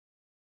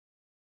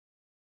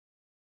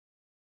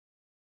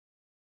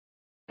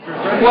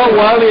Well,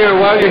 while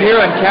you're here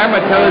on camera,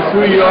 tell us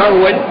who you are,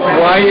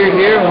 why you're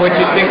here, and what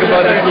you think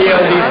about the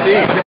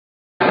PLDC.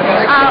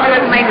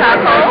 My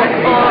kako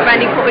o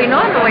Brandi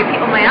Hyden, the White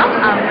People Maya.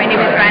 My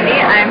name is Brandi.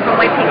 I'm from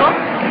White People.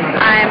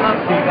 I'm a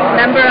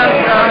member of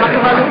the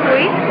Makavalu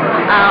Hui,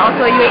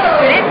 also a UH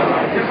student.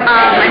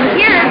 I'm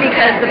here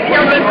because the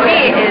PLDC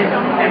is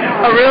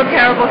a real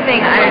terrible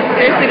thing. I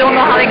seriously don't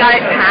know how they got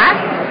it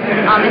passed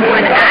into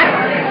an act.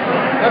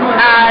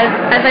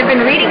 As I've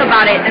been reading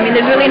about it, I mean,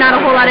 there's really not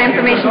a whole lot of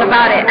information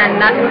about it, and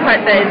that's the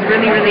part that is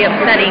really, really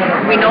upsetting.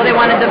 We know they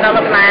want to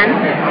develop land.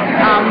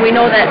 We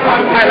know that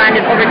our land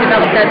is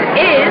overdeveloped as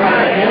is,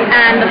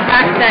 and the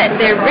fact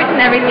that they've written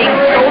everything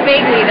so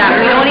vaguely that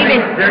we don't even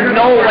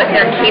know what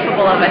they're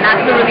capable of, and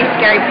that's the really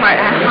scary part.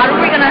 How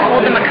are we going to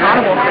hold them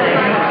accountable for this?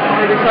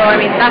 So, I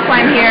mein, that's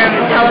why I'm here,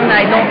 tell them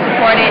that I don't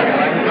support it,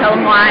 tell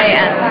them why,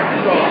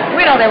 and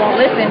we know they won't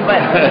listen,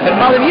 but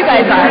all of you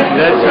guys are.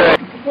 That's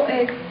right.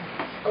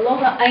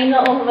 Aloha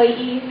Aina o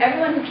Hawaii,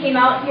 everyone who came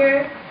out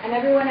here and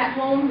everyone at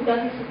home who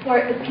doesn't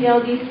support the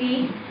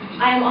PLDC.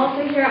 I am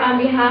also here on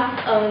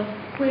behalf of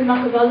Hui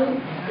Makavalu.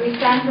 We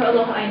stand for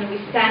Aloha Aina,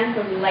 we stand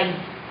for life.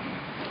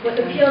 What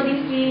the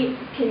PLDC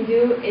can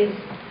do is,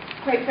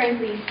 quite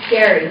frankly,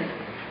 scary.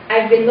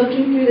 I've been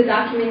looking through the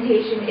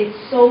documentation,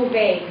 it's so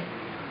vague.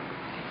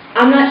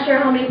 I'm not sure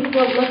how many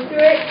people have looked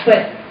through it,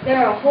 but there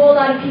are a whole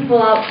lot of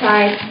people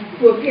outside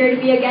who appear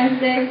to be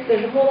against this.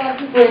 There's a whole lot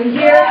of people in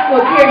here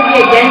who appear to be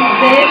against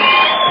this.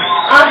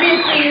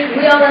 Obviously,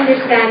 we all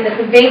understand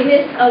that the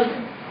vagueness of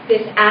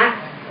this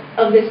act,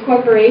 of this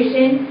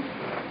corporation,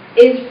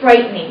 is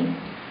frightening.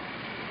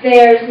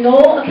 There's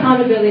no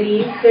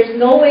accountability. There's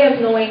no way of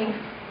knowing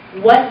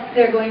what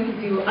they're going to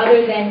do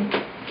other than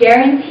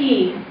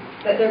guarantee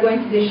that they're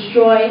going to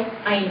destroy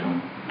Aino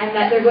and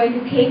that they're going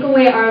to take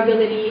away our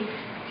ability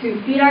to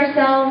feed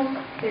ourselves.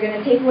 They're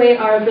going to take away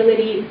our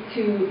ability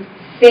to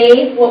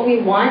say what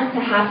we want to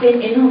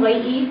happen in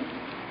Hawaii.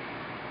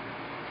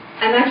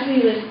 I'm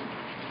actually just,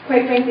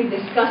 quite frankly,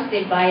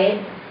 disgusted by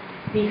it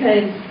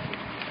because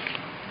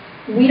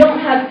we don't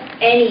have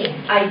any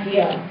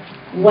idea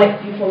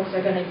what you folks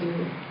are going to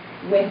do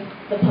with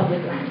the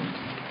public land.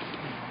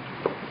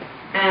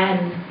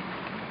 And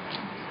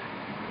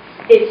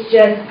it's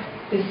just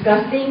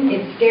disgusting,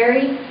 it's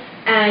scary,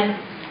 and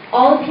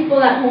all the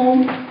people at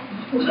home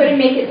who couldn't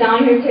make it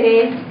down here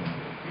today,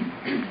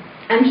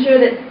 I'm sure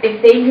that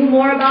if they knew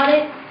more about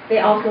it, they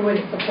also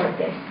wouldn't support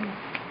this.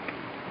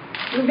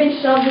 We've been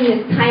shoved in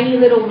this tiny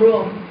little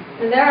room,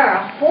 and there are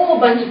a whole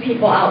bunch of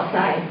people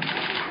outside.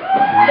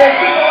 There's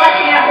people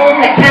watching at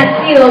home that can't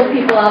see those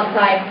people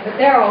outside, but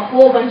there are a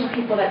whole bunch of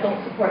people that don't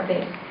support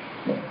this.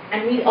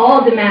 And we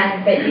all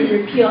demand that you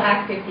repeal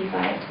Act 55.